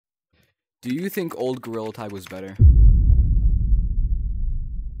Do you think old gorillatag was better?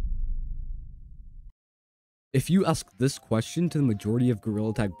 If you ask this question to the majority of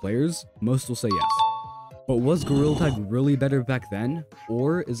gorillatag players, most will say yes. But was gorillatag really better back then,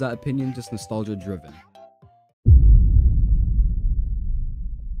 or is that opinion just nostalgia driven?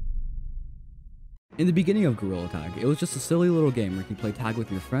 In the beginning of gorillatag, it was just a silly little game where you could play tag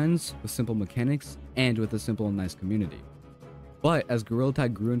with your friends, with simple mechanics, and with a simple and nice community. But as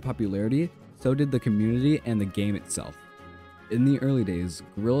gorillatag grew in popularity, so did the community and the game itself. In the early days,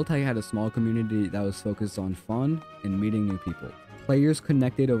 gorillatag had a small community that was focused on fun and meeting new people. Players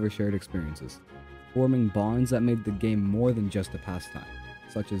connected over shared experiences, forming bonds that made the game more than just a pastime,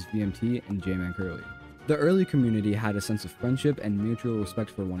 such as VMT and jmancurly. The early community had a sense of friendship and mutual respect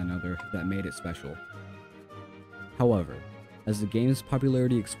for one another that made it special. However, as the game's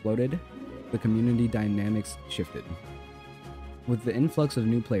popularity exploded, the community dynamics shifted. With the influx of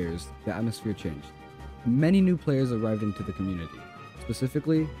new players, the atmosphere changed. Many new players arrived into the community,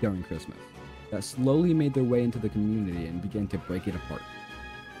 specifically during Christmas, that slowly made their way into the community and began to break it apart.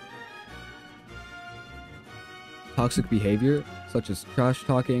 Toxic behavior, such as trash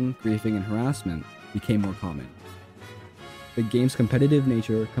talking, griefing, and harassment, became more common. The game's competitive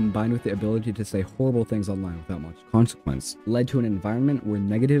nature, combined with the ability to say horrible things online without much consequence, led to an environment where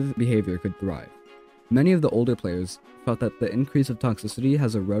negative behavior could thrive. Many of the older players felt that the increase of toxicity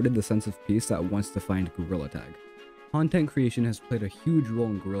has eroded the sense of peace that once defined gorillatag. Content creation has played a huge role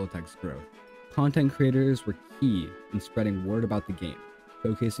in gorillatag's growth. Content creators were key in spreading word about the game,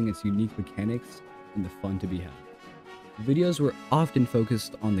 showcasing its unique mechanics and the fun to be had. Videos were often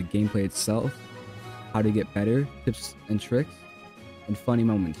focused on the gameplay itself, how to get better, tips and tricks, and funny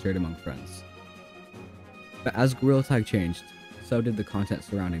moments shared among friends. But as gorillatag changed, so did the content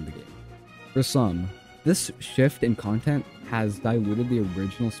surrounding the game. For some, this shift in content has diluted the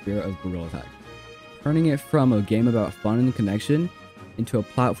original spirit of gorillatag, turning it from a game about fun and connection into a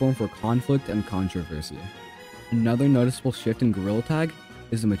platform for conflict and controversy. Another noticeable shift in gorillatag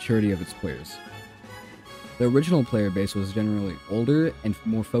is the maturity of its players. The original player base was generally older and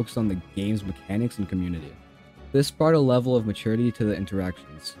more focused on the game's mechanics and community. This brought a level of maturity to the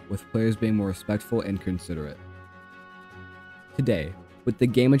interactions, with players being more respectful and considerate. Today, with the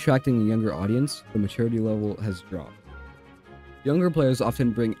game attracting a younger audience, the maturity level has dropped. Younger players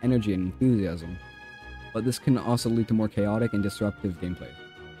often bring energy and enthusiasm, but this can also lead to more chaotic and disruptive gameplay.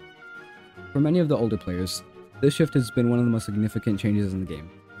 For many of the older players, this shift has been one of the most significant changes in the game,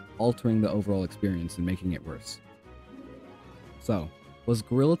 altering the overall experience and making it worse. So, was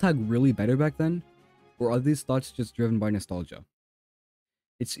gorillatag really better back then? Or are these thoughts just driven by nostalgia?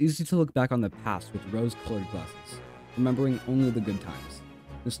 It's easy to look back on the past with rose-colored glasses, remembering only the good times.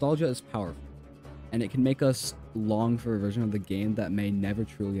 Nostalgia is powerful, and it can make us long for a version of the game that may never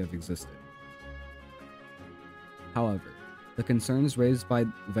truly have existed. However, the concerns raised by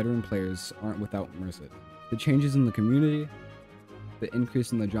veteran players aren't without merit. The changes in the community, the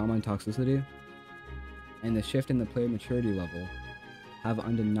increase in the drama and toxicity, and the shift in the player maturity level have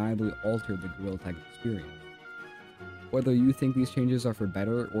undeniably altered the gorillatag experience. Whether you think these changes are for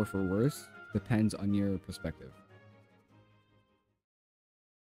better or for worse depends on your perspective.